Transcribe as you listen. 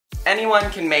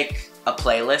anyone can make a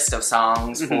playlist of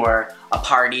songs for a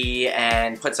party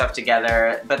and put stuff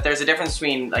together, but there's a difference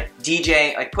between like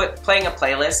DJing, like playing a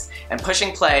playlist and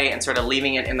pushing play and sort of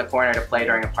leaving it in the corner to play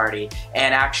during a party,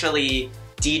 and actually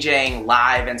DJing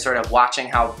live and sort of watching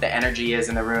how the energy is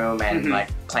in the room and like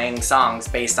playing songs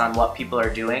based on what people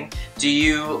are doing. Do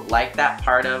you like that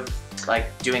part of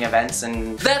like doing events?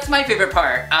 And that's my favorite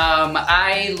part.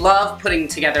 I love putting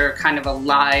together kind of a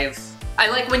live, I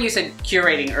like when you said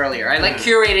curating earlier. I like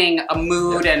curating a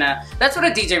mood and that's what a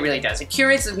DJ really does. It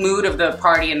curates the mood of the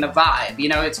party and the vibe. You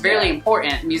know, it's very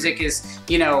important. Music is,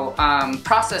 you know,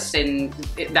 processed in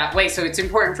that way. So it's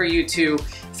important for you to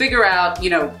figure out, you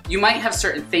know, you might have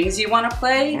certain things you want to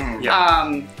play.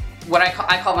 What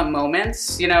I call them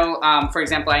moments. You know, for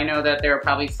example, I know that there are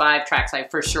probably 5 tracks I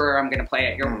for sure I'm going to play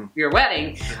at your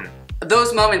wedding.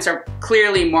 Those moments are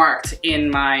clearly marked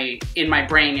in my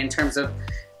brain in terms of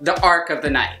the arc of the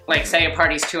night. Like, say a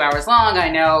party's 2 hours long, I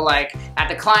know, like, at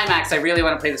the climax, I really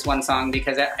want to play this one song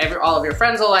because all of your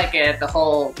friends will like it, the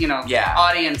whole, you know,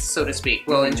 audience, so to speak,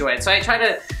 will enjoy it. So I try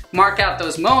to mark out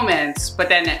those moments, but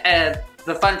then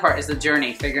the fun part is the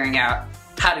journey, figuring out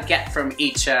how to get from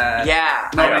each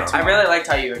moment to I really liked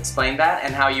how you explained that,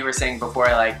 and how you were saying before,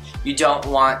 like, you don't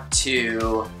want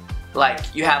to, like,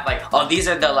 you have like, oh, these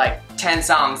are the like 10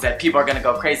 songs that people are gonna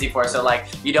go crazy for, so like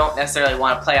you don't necessarily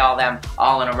want to play all them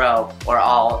all in a row or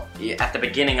all at the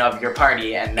beginning of your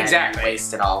party and then you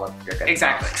wasted all of your good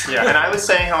songs. Yeah, and I was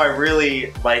saying how I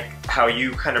really like how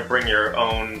you kind of bring your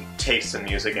own taste in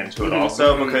music into it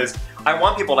also, because I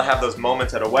want people to have those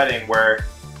moments at a wedding where,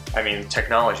 I mean,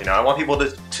 technology now. I want people to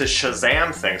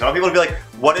Shazam things. I want people to be like,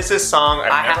 what is this song?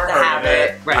 I've never heard of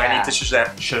it. I need to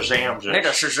Shazam this. I gotta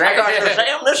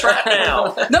Shazam this right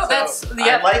now. No, that's,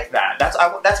 I like that.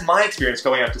 That's my experience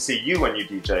going out to see you when you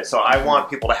DJ. So I want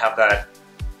people to have that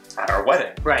at our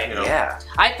wedding. Right. You know? Yeah.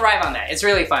 I thrive on that. It's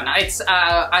really fun. It's,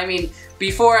 I mean,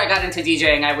 before I got into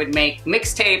DJing, I would make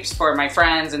mixtapes for my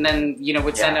friends and then, you know,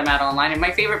 would send them out online. And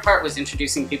my favorite part was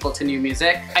introducing people to new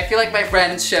music. I feel like my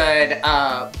friends should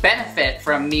benefit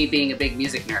from me being a big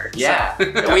music nerd. Yeah,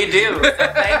 so. We do. So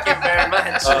thank you very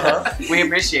much. We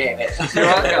appreciate it. You're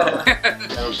welcome.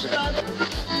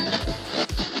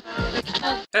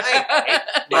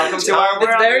 Welcome to our world.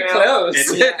 It's very close.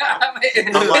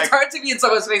 It's hard to be in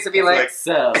someone's face and be like,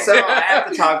 so I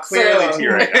have to talk clearly to you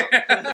right now.